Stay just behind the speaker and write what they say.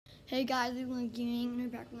Hey guys, it's Link Gaming, and we're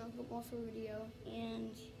back with another football for video,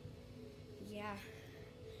 and yeah,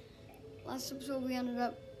 last episode we ended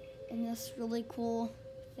up in this really cool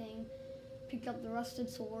thing. Picked up the rusted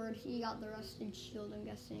sword, he got the rusted shield, I'm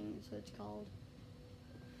guessing that's what it's called.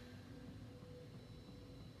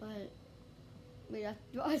 But, wait,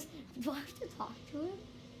 do I have to talk to him?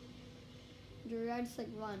 Or do I just like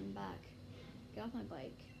run back? Get off my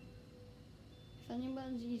bike. If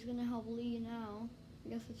anybody's gonna help Lee now, I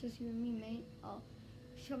guess it's just you and me, mate. Oh,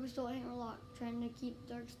 she's probably still at Hammerlock, trying to keep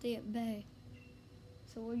Darkstay at bay.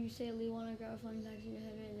 So what do you say, Lee? Want to grab a flying taxi to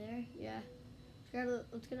head right there? Yeah.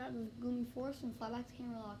 Let's get out of this gloomy forest and fly back to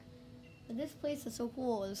Hammerlock. But this place is so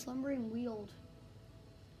cool. The slumbering weald.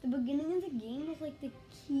 The beginning of the game was like the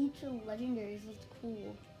key to legendaries. It's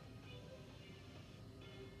cool.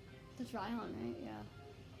 That's Raihan, right? Yeah.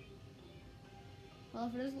 Well,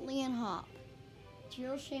 if it isn't Lee and Hop. It's a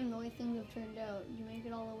real shame the way things have turned out. You make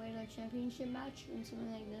it all the way to the championship match and something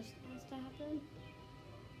like this has to happen.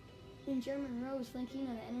 And German Rose thinking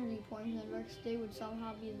that the energy points in the Darkstay would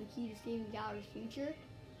somehow be the key to saving Galler's future.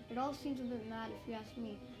 It all seems a bit mad if you ask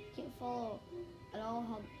me. I can't follow at all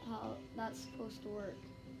how that's supposed to work.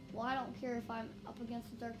 Well, I don't care if I'm up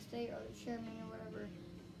against the Darkstay or the chairman or whatever.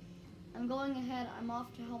 I'm going ahead. I'm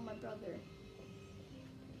off to help my brother.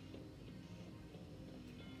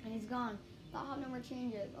 And he's gone. That Hop never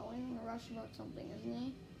changes, always in a rush about something, isn't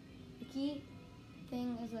he? The key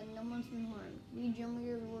thing is that no one's been harmed. We gym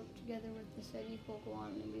leaders work together with the city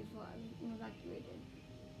Pokémon and we've evacuated.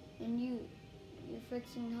 And you're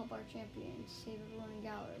fixing to help our champions, save everyone in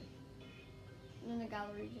Galar. In the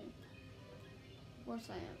Galar region. Of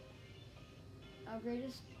course I am. Our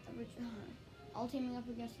greatest ever all teaming up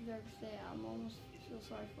against the Darkstay. I'm almost feel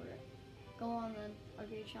sorry for it. Go on then, I'll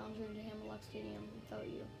be a challenger into Hammerlock Stadium without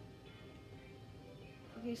you.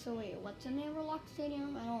 Okay, so wait, what's in Hammerlock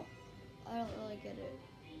Stadium? I don't really get it.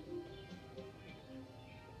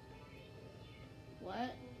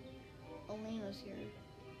 What? Elena's here.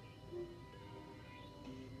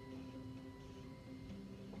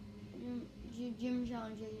 Gym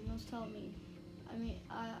challenger, you must help me. I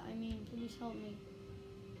mean, please help me.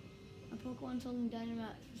 My Pokemon's holding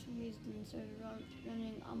Dynamax for some reason and started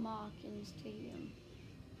running amok in the stadium.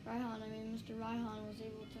 Mr. Raihan was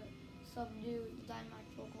able to subdue the Dynamax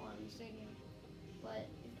Pokemon in the stadium. But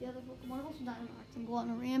if the other Pokemon also Dynamax and go on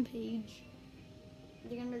a rampage,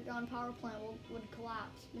 the underground power plant would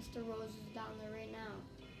collapse. Mr. Rose is down there right now.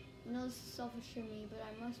 I know this is selfish of me, but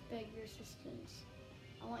I must beg your assistance.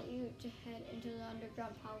 I want you to head into the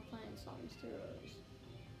underground power plant and stop Mr. Rose.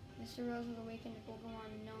 Mr. Rose has awakened a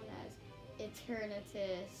Pokemon known as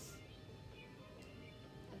Eternatus.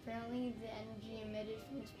 Apparently, the energy emitted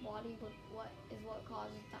from its body is what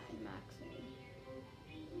causes Dynamaxing.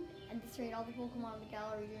 At this rate, all the Pokemon in the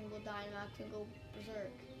Galar region will Dynamax and go berserk.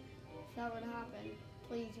 If that were to happen,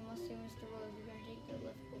 please, you must save Mr. Rose. You're going to take the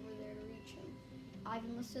lift over there to reach him. I've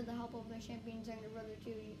enlisted the help of my champion's younger brother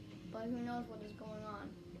too, but who knows what is going on.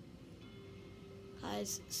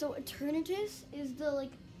 Guys, so Eternatus is the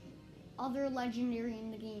other legendary in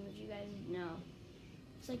the game, if you guys know.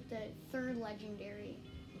 It's like the third legendary.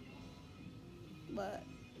 But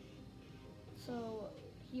so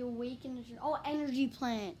he awakened. Oh, energy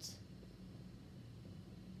plant.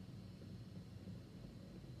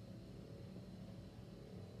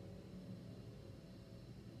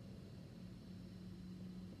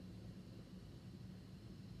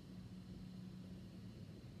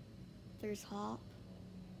 There's Hop,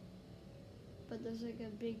 but there's like a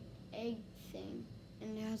big egg thing,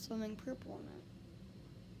 and it has something purple in it.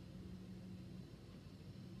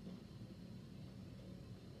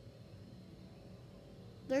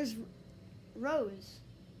 There's Rose.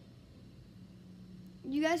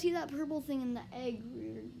 You guys see that purple thing in the egg,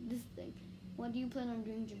 or this thing? What do you plan on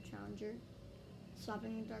doing, Gym Challenger?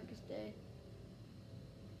 Stopping the Darkest Day?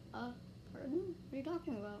 Pardon? What are you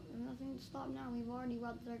talking about? There's nothing to stop now. We've already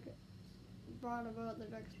brought about the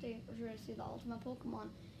Darkest Day, or should I say the ultimate Pokemon,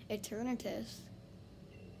 Eternatus.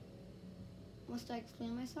 Must I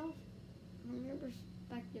explain myself? From your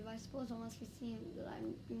perspective, I suppose it must be seen that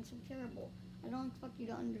I'm being so terrible. I don't expect you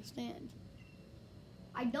to understand.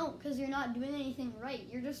 I don't, because you're not doing anything right.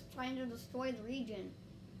 You're just trying to destroy the region.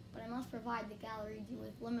 But I must provide the Galar region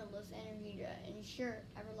with limitless energy to ensure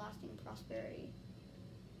everlasting prosperity.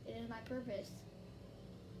 It is my purpose,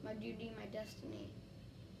 my duty, my destiny.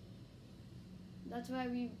 That's why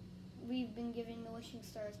we've been giving the wishing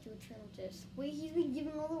stars to Eternatus. Wait, he's been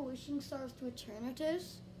giving all the wishing stars to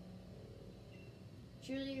Eternatus?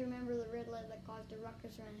 Surely you remember the red light that caused a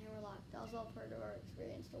ruckus around Hammerlock. That was all part of our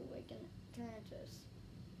experience to awaken Eternatus.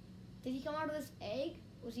 Did he come out of this egg?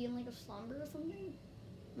 Was he in like a slumber or something? You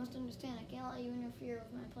must understand, I can't let you interfere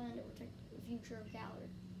with my plan to protect the future of Galar.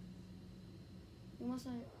 You must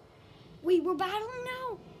Wait, we're battling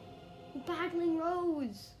now? We're battling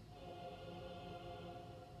Rose.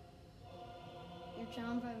 You're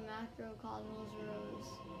challenged by Macrocosmos Rose.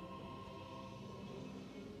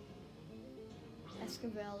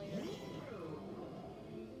 Escavalier.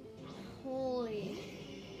 Holy.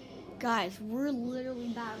 Guys, we're literally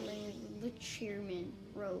battling the chairman,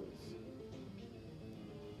 Rose.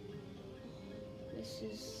 This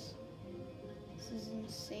is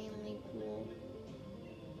insanely cool.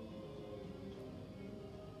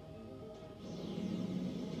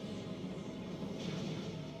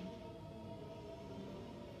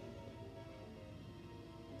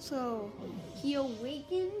 So, he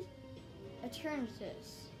awakened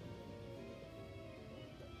Eternatus.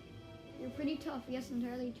 You're pretty tough. Yes,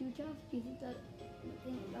 entirely too tough. Do you think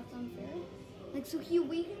that's unfair? Like, so he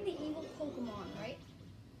awakened the evil Pokemon, right?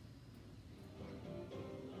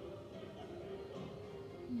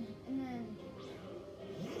 And then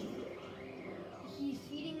he's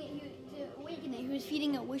feeding it. To awaken it, he was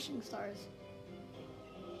feeding it wishing stars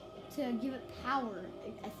to give it power,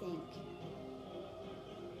 I think.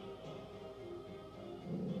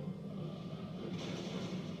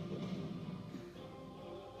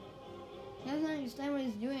 He doesn't understand what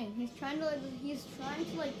he's doing. He's trying to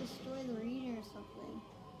destroy the region or something.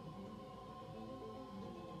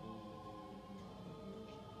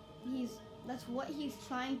 That's what he's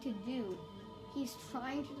trying to do. He's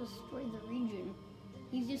trying to destroy the region.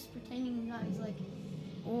 He's just pretending he's not. He's like,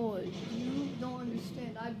 oh, you don't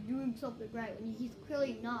understand. I'm doing something right. When he's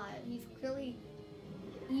clearly not. He's clearly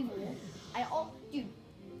evil. Dude.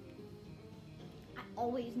 I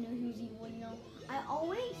always knew he was evil, you know.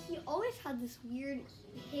 He always had this weird,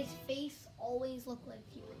 his face always looked like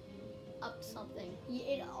he was up something.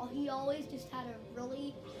 He always just had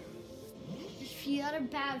he had a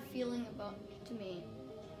bad feeling to me.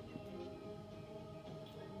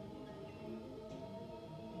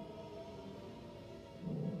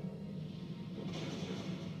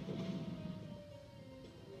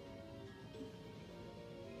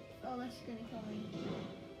 Oh, that's gonna kill me.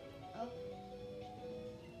 Oh.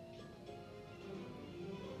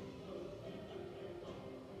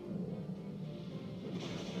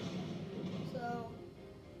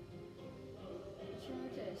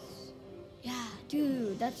 Yeah,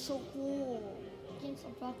 dude, that's so cool. I can't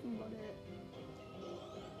stop talking about it.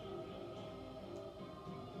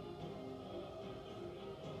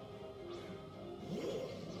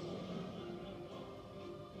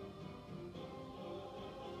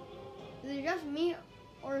 Is it just me,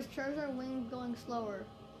 or is Charizard wing going slower?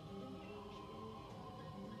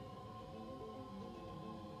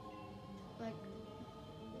 Like...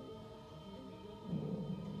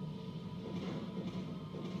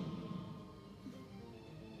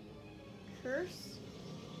 Curse?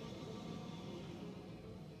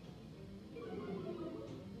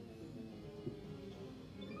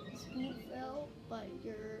 Speed fell, but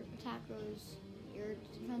your attack rose, your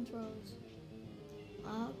defense rose.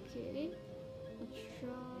 Okay, let's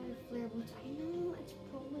try Flare Blitz. I know it's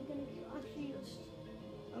probably gonna actually just.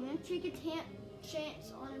 I'm gonna take a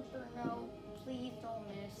chance on Inferno. Please don't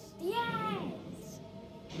miss. Yes!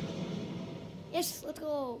 Yes, let's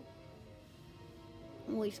go.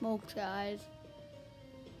 Holy smokes, guys.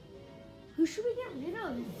 Who should we get rid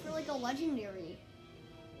of for like a legendary?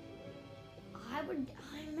 I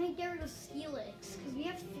might get rid of Steelix, because we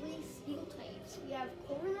have 3 steel types. We have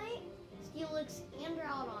Corviknight, Steelix, and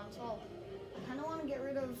Groudon, so I kind of want to get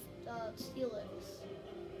rid of Steelix.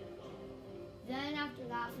 Then after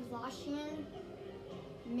that, for Zacian,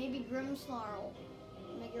 maybe Grimmsnarl.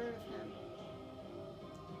 Get rid of him.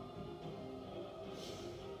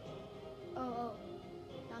 Oh.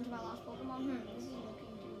 Down to my last Pokemon. This is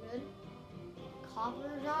looking too good.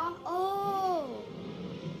 Copperjaw. Oh!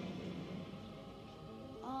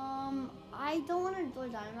 I don't want to deploy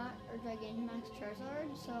Dynamax or Gigantamax Charizard,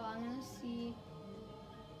 so I'm gonna see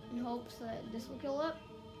in hopes that this will kill it.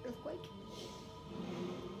 Earthquake.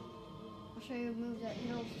 I'll show you a move that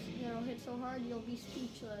it'll hit so hard you'll be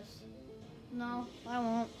speechless. No, I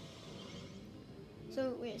won't.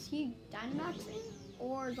 So wait, is he Dynamaxing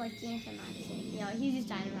or like Gigantamaxing? Yeah, he's just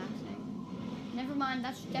Dynamaxing. Never mind,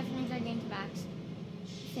 that's definitely Gigantamax.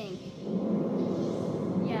 I think.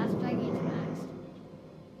 Yeah, that's Gigantamax.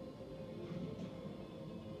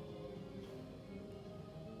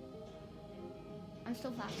 I'm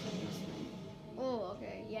still faster than this thing. Oh,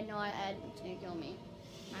 okay. Yeah, no, it's gonna kill me.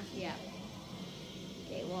 Actually, yeah.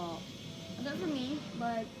 Okay, well, that's it for me,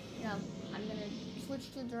 but, you know, I'm gonna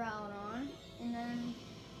switch to Droudon, and then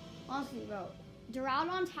honestly, bro,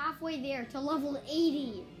 Duraludon's halfway there to level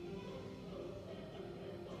 80.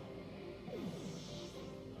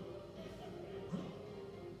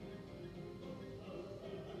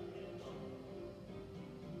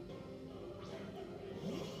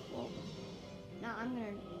 Well, now I'm gonna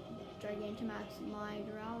Gigantamax my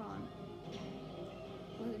Duraludon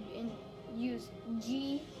and use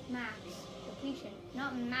G Max depletion,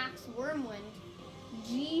 not Max Wormwind.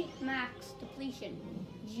 G Max depletion.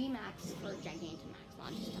 G Max for Gigantamax, not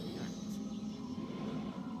just Dynamax.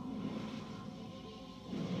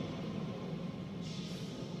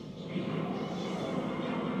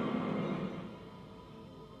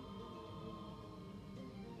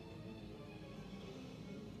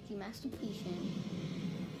 G Max depletion.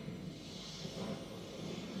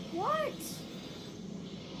 What?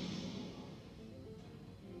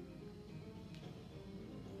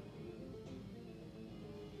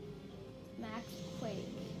 Max Quake.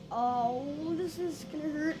 Oh, this is gonna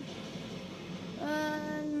hurt.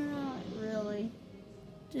 Not really.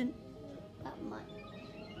 Didn't that much.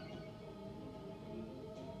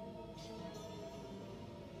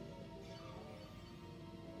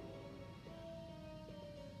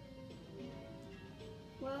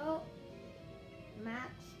 Well,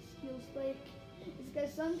 Max Steel Spike.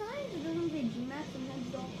 Because sometimes it doesn't say G Max, sometimes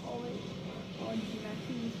you don't call it G Max.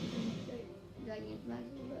 You just say Gigantamax,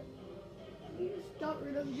 but you just got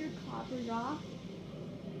rid of your copper jaw.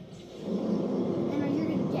 And you're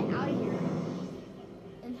gonna get out of here.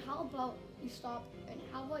 And how about you stop? And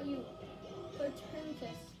how about you put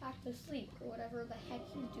Turnitus back to sleep or whatever the heck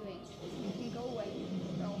he's doing? He can go away,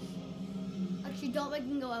 or else. Actually, don't make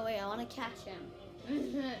him go away. I want to catch him.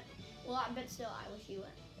 Well, I bet still, I wish he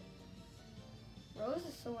went. Rose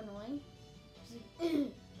is so annoying.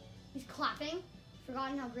 He's clapping.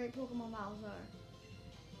 Forgotten how great Pokemon battles are.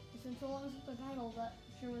 It's been so long since I battled, but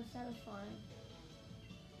sure was satisfying.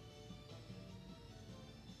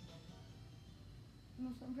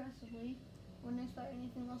 Most impressively, wouldn't expect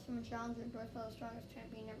anything less from a challenger endorsed by the strongest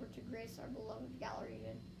champion ever to grace our beloved gallery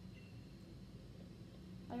did.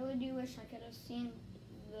 I really do wish I could have seen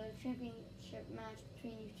the championship match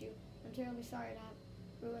between you two. I'm terribly sorry to have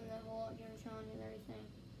ruined the whole gym challenge and everything.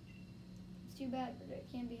 It's too bad, but it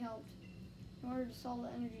can't be helped. In order to solve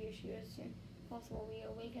the energy issue as soon as possible, we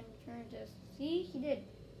awakened Turnitus. See, he did,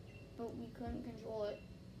 but we couldn't control it.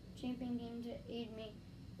 Champion came to aid me,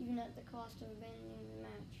 even at the cost of abandoning the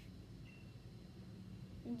match.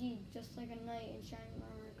 Indeed, just like a knight in shining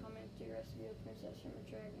armor coming to rescue a princess from a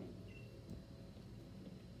dragon.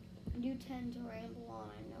 I do tend to ramble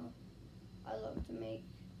on, I know. I love to make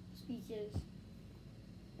speeches.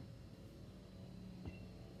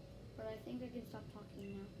 But I think I can stop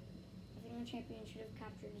talking now. I think the champion should have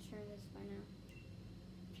captured the Turnitus by now.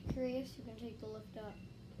 If you're curious, you can take the lift up.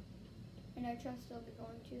 And I trust they'll be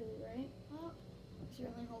going too, right? Well, I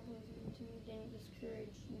certainly hope listening to me didn't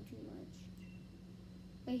discourage you too much.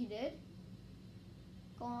 But he did?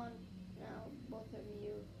 Go on now, both of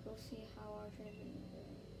you. Go see how our champion is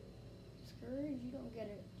doing. Discouraged? You don't get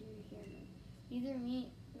it, do you hear me? Neither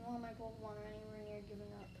me nor my Pokemon are anywhere near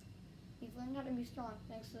giving up. You've learned how to be strong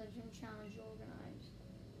thanks to the gym challenge you organized.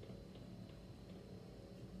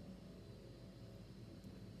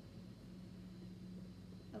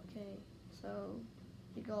 Okay, so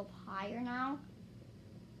we go up higher now.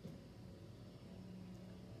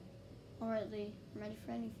 Alright, Lee, I'm ready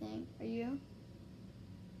for anything. Are you?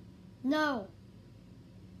 No!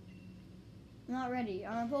 I'm not ready.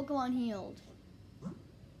 Are my Pokemon healed?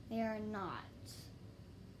 They are not.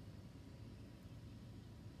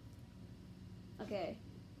 Okay.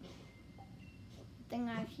 Good thing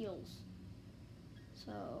I have heals.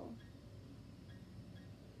 So,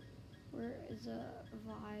 where is a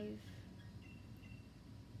revive?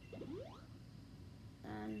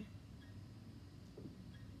 And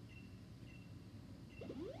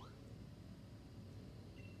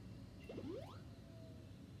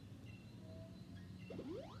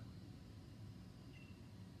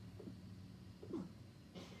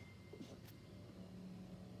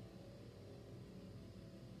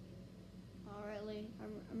alright, Lee.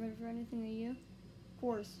 I'm ready for anything. Are you? Of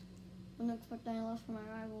course. I don't expect any less from my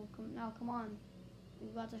rival. Come on.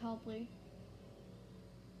 We've got to help Lee.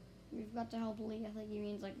 We've got to help Lee. I think he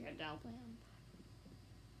means like we got to help him.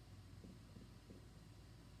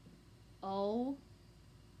 Oh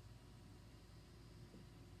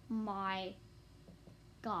my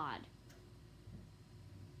God.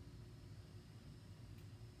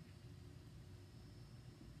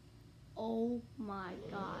 Oh my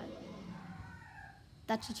God.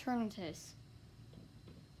 That's Eternatus.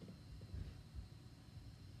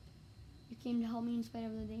 You came to help me in spite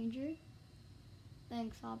of the danger.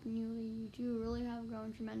 Thanks, Hop and Yuli. You two really have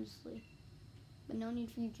grown tremendously. But no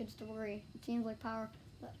need for you kids to worry. It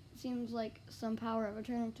seems like some power of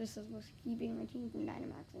Eternatus was keeping my team from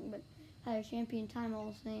Dynamaxing, but had a champion time all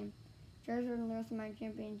the same. Charizard and the rest of my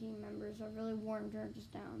champion team members have really worn Eternatus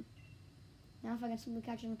down. Now if I can simply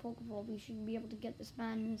catch it in a Pokeball, we should be able to get this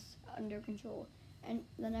madness under control. And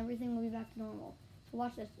then everything will be back to normal. So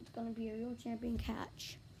watch this. It's going to be a real champion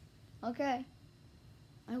catch. Okay.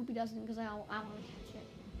 I hope he doesn't because I want to catch it.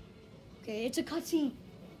 Okay, it's a cutscene.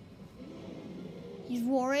 He's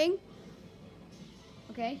roaring.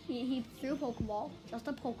 Okay, he threw a Pokeball. Just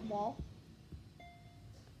a Pokeball.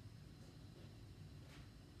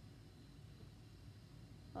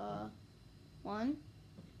 One.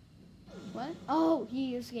 What? Oh,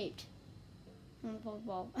 he escaped from the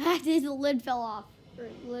Pokeball. His lid fell off. Or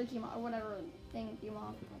lid came off, or whatever thing came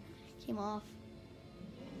off.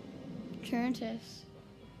 Eternatus.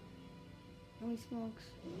 Holy smokes.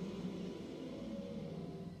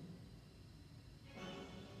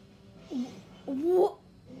 What?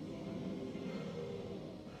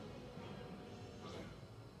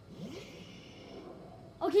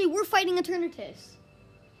 Okay, we're fighting Eternatus.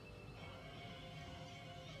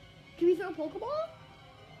 Can we throw a Pokeball?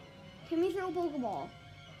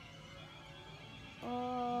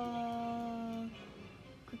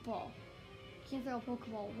 Quick ball. Can't throw a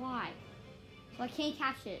Pokeball. Why? So I can't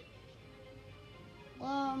catch it.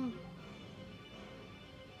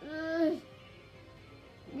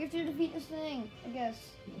 We have to defeat this thing, I guess.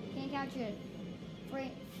 Can't catch it.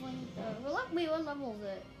 Wait, what level is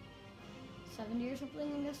it? 70 or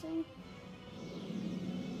something, I'm guessing?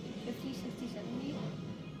 50, 60, 70?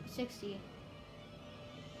 60.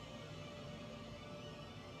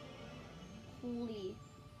 Holy.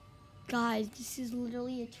 Guys, this is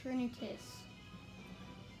literally Eternatus.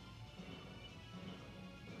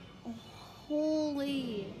 Oh,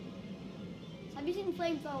 holy. Stop using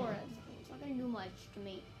flamethrower. It's not gonna do much to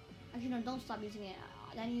me. Actually, no, don't stop using it.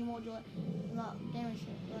 Then you won't do it. Not damage to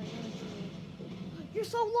me. You're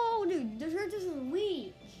so low, dude. The Eternatus is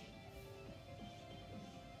weak.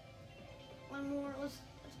 One more. Let's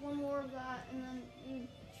one more of that, and then you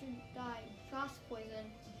should die. Frost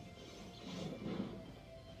poison.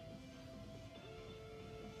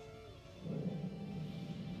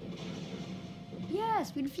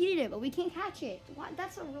 Yes, we defeated it, but we can't catch it. What?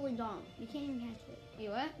 That's a really dumb. We can't even catch it. Wait,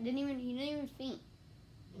 what? He didn't even faint.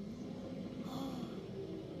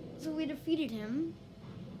 So we defeated him.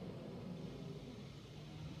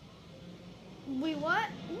 Wait, what?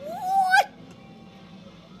 What?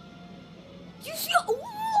 Did you see? What?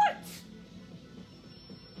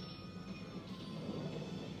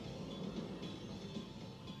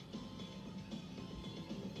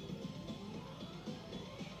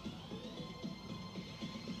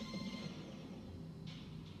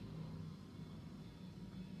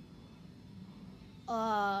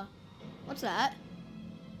 What's that?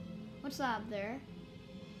 What's that up there?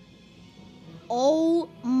 Oh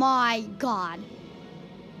my god.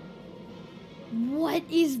 What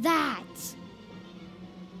is that?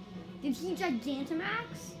 Did he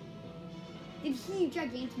Gigantamax? Did you see that?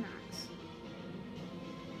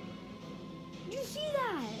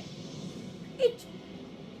 It's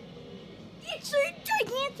a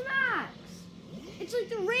Gigantamax. It's like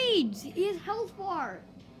the raids. He has health bar.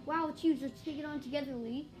 Wow, it's huge. Let's take it on together,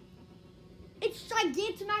 Lee. It's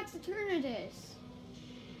Gigantamax Eternatus.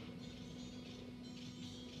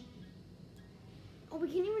 Oh, we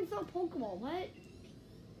can't even throw a Pokeball. What?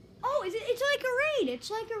 Oh, it's like a raid.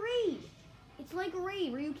 It's like a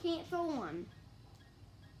raid where you can't throw one.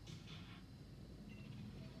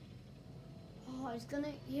 Oh, it's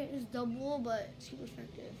gonna hit his double, but super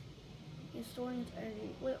effective. It's storing its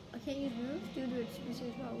energy. Wait, I can't use moves due to its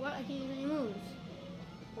specific power. What? I can't use any moves.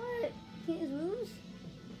 What? Can't use moves?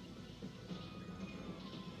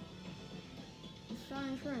 Strong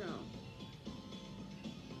Inferno.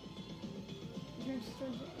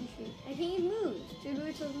 I can't use moves due to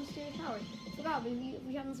its mysterious power. Forgot,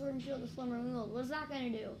 we have the Sword and Shield, the Slumber and Wield. What's that gonna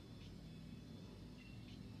do?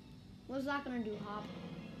 What's that gonna do, Hop?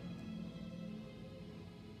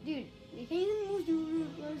 Dude, you can't use moves due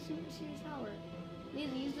to its mysterious power.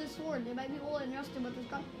 Please use this sword. It might be old and rusted, but there's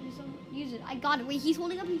got to be some. Use it. I got it. Wait, he's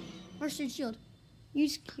holding up his rusted shield. You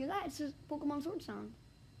just hear that? It's a Pokemon sword sound.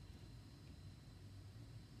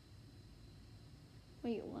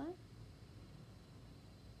 Wait, what?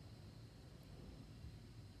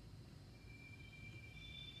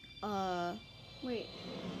 Wait.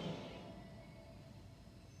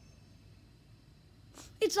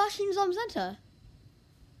 It's Ashin Zamzenta.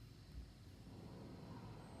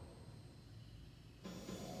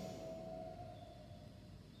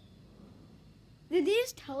 Did they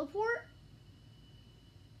just teleport?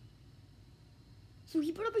 So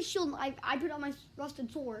he put up his shield and I put on my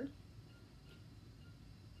rusted sword.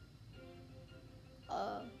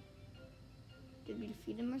 Did we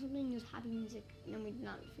defeat him or something? He was happy music. No, we did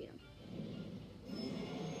not defeat him.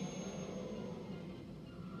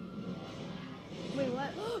 Wait,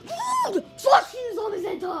 what? Dude! Sashin is on the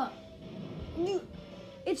center! Dude,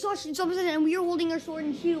 it's Sashin on the center and we are holding our sword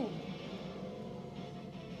and shield.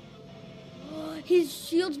 His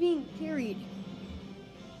shield's being carried.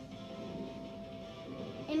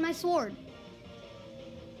 And my sword.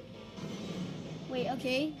 Wait,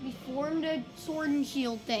 okay. We formed a sword and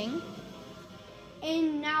shield thing.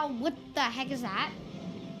 And now, what the heck is that?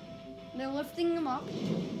 They're lifting them up.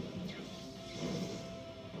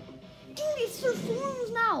 Dude, it's their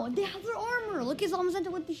forms now. They have their armor. Look, it's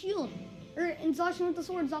Zamazenta with the shield. And Zacian with the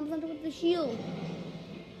sword, Zamazenta with the shield.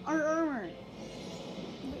 Our armor.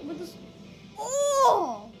 With this.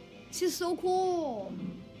 Oh! This is so cool.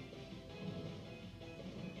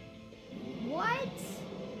 What?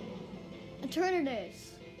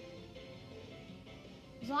 Eternatus.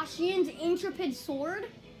 Zacian's intrepid sword.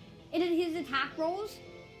 It is his attack rolls.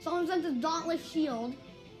 Zamazenta's dauntless shield.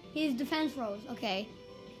 His defense rolls. Okay.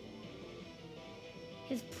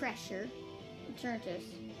 His pressure. Eternatus.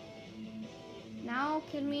 Now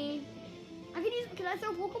can we? Can I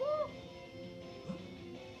throw a Pokeball?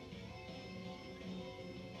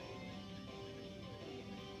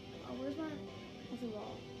 Oh, where's my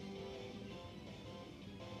Pokeball?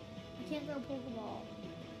 I can't throw a Pokeball.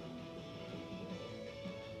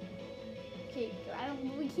 Okay,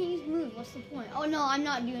 we can't use moves. What's the point? Oh no, I'm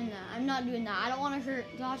not doing that. I don't want to hurt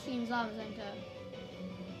Zacian and Zamazenta.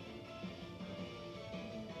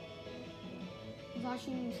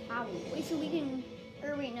 Zacian's Howl. Wait, so we can.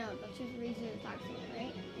 Or wait, no, that's just raise the attack speed,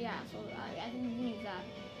 right? Yeah, so I think we can use that.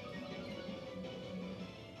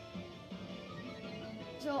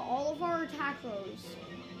 So all of our attack rolls.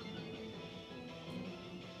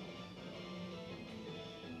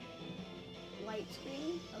 Light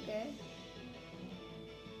screen, okay.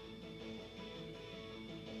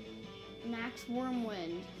 Max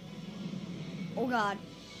Wormwind. Oh god.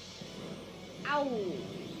 Ow.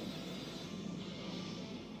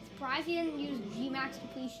 Surprised he didn't use G-Max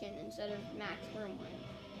Depletion instead of Max Wormwind.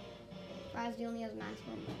 Surprised he only has Max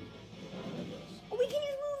Wormwind. Oh, we can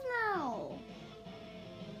use moves now!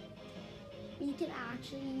 We can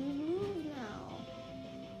actually use moves now.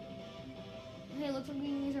 Okay, looks like we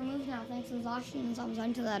can use our moves now, thanks to Zacian and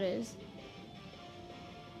Zamazenta, that is.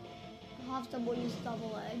 I'll have to use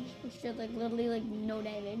Double Edge, which did like literally like no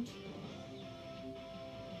damage.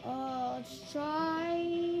 Let's try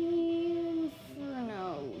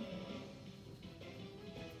Inferno.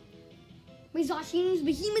 Wait, Zacian used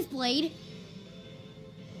Behemoth Blade.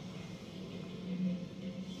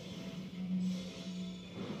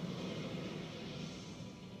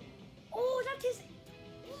 Oh, that's his.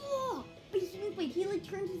 Oh, Behemoth Blade. He like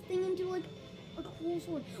turns his thing into like a cool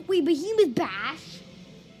sword. Wait, Behemoth Bash.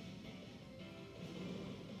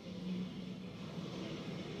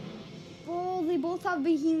 Oh, they both have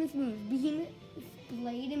Behemoth moves. Behemoth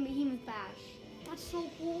Blade and Behemoth Bash. That's so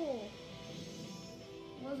cool.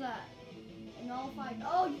 What was that? A nullified.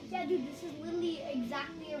 Oh, yeah, dude, this is literally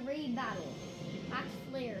exactly a raid battle. Max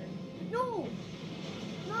Flare. No!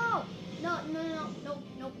 No! No, no, no, no, nope,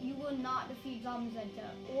 nope. You will not defeat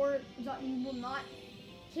Zamazenta. Or you will not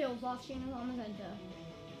kill Zacian and Zamazenta.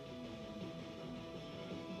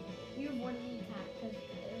 You avoided the attack because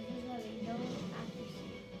this has no accuracy.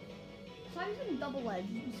 So I'm using Double Edge.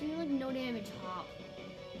 You see like no damage hop.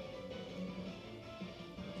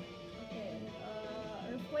 Okay,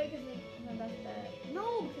 Earthquake is the best bet.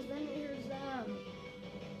 No, because then it hears them.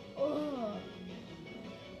 Ugh.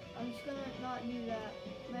 I'm just gonna not do that.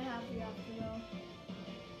 Might have to after though.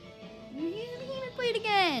 You use the Behemoth Blade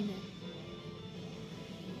again!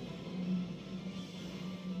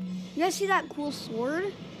 You guys see that cool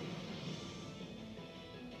sword?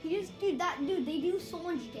 He just, dude, they do so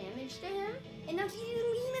much damage to him, and now he's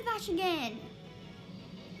using Behemoth Bash again.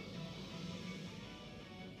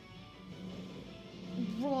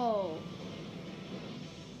 Bro.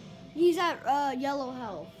 He's at yellow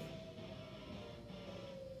health.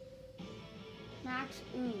 Max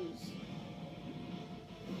Ooze.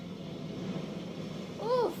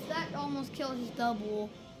 Oof, that almost killed his double.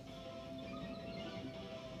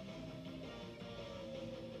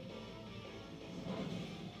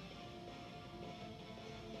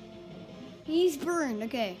 He's burned,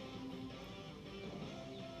 okay.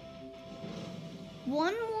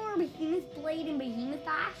 One more Behemoth Blade and Behemoth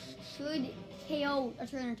Bash should KO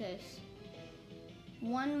Eternatus.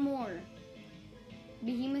 One more.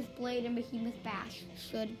 Behemoth Blade and Behemoth Bash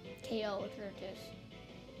should KO Eternatus.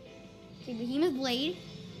 Okay, Behemoth Blade,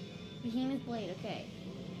 okay.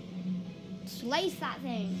 Slice that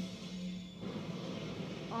thing.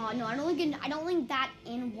 Oh no, I don't think that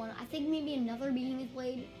in one. I think maybe another Behemoth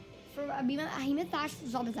Blade for a Behemoth Bash for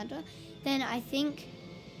Zamazenta. Then I think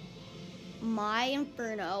my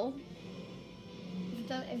Inferno. If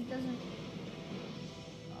it doesn't,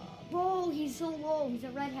 bro, he's so low. He's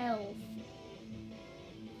at red health.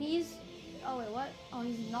 Oh wait, what? Oh,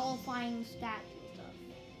 he's nullifying stats and stuff.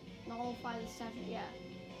 Nullify the stats, yeah.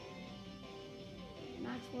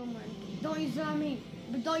 Max Wormwood. Don't use it on me.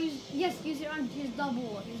 But don't use, use it on his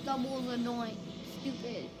double. His double is annoying.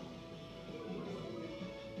 Stupid.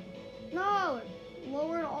 No!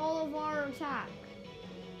 Lowered all of our attack.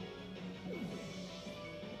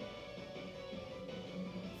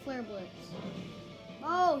 Flare Blitz.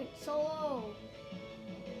 Oh, it's so low.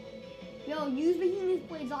 Yo, use Behemoth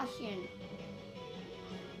Blade, Zacian.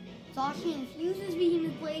 Zacian, if he uses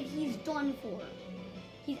Behemoth Blade, he's done for.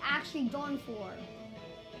 He's actually done for.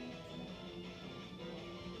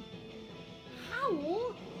 How?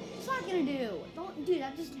 What's that gonna do? Don't do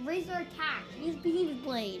that. Just raise their attack. Use Behemoth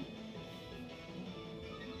Blade.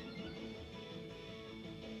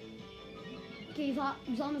 Okay,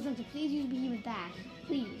 Zamazenta, please use Behemoth Bash.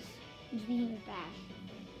 Please use Behemoth Bash.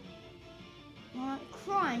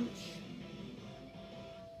 Crunch.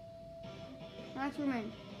 Max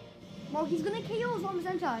Remain. Well, he's gonna KO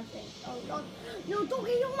Zamazenta, I think. Oh, God. No, don't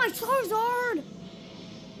KO my Charizard!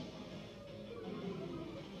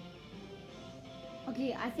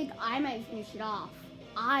 Okay, I think I might finish it off.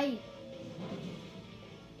 What?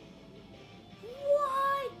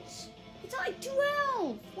 It's like 2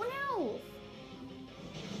 health! 1 health!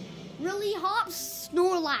 Really? Hops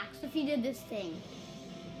Snorlax if he did this thing.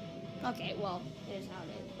 Okay, well, it is how it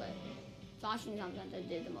is, but Zacian Zamazenta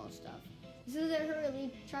did the most stuff. This is it,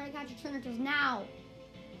 hurry, try to catch a Eternatus now.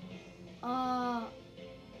 I'm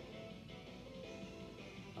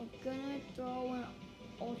gonna throw an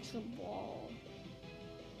Ultra Ball.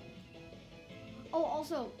 Oh,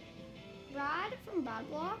 also, Brad from Bad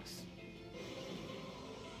Blocks,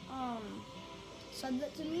 said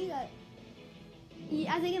that to me that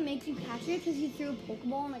I think it makes you catch it because he threw a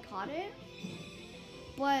Pokeball and I caught it.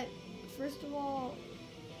 But first of all,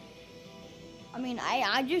 I mean,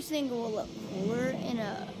 I just think it will look cooler in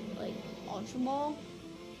a Ultra Ball,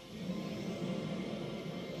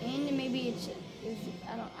 and maybe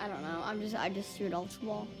I don't know. I just threw an Ultra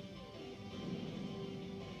Ball.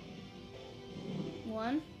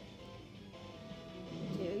 1,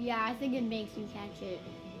 2. Yeah, I think it makes you catch it.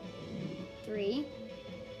 3.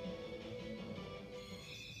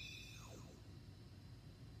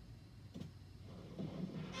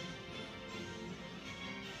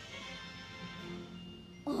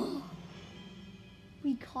 Oh,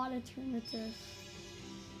 we caught a Eternatus.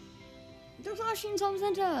 There's Zacian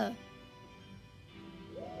Zamazenta.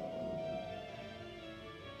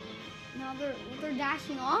 Now they're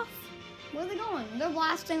dashing off. Where are they going? They're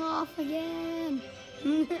blasting off again.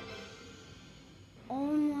 Oh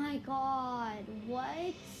my God,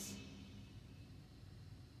 what?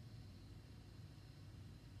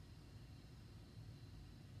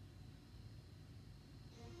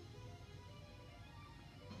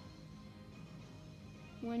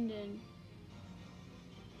 Winden.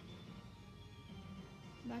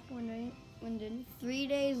 Back to Winden. 3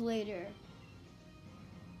 days later.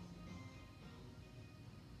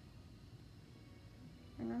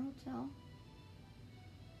 In our hotel.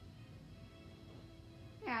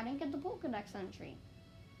 Yeah, I didn't get the Pokedex entry.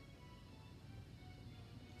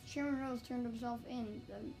 Chairman Rose turned himself in.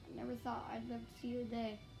 I never thought I'd live to see the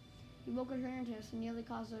day. You woke a Eternatus and nearly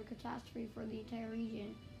caused a catastrophe for the entire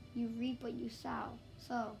region. You reap what you sow.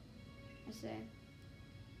 So, I say.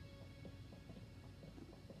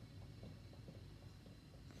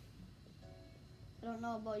 I don't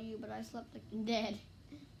know about you, but I slept like dead.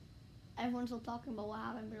 Everyone's still talking about what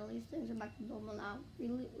happened, but at least things are back to normal now.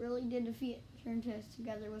 We really did defeat Eternatus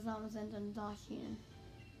together with Zamazenta and Zacian.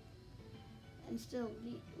 And still,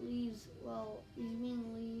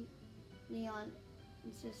 Leon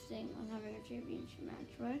insisting on having a championship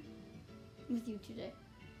match, right? With you today.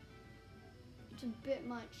 It's a bit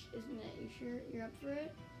much, isn't it? You sure you're up for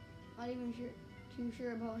it? Not even too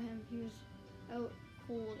sure about him. He was out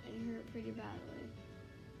cold and hurt pretty badly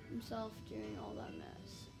himself during all that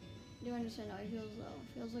mess. I do understand how he feels though.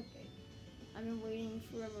 Feels like I've been waiting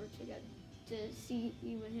forever to see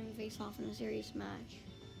you and him face off in a serious match.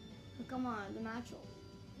 But come on, the match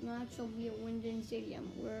will be at Winden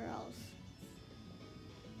Stadium. Where else?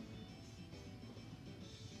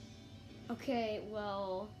 Okay,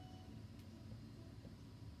 well,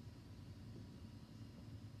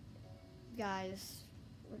 guys,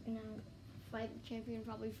 we're gonna fight the champion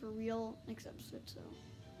probably for real next episode, so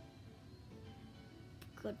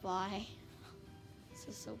goodbye.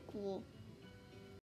 This is so cool.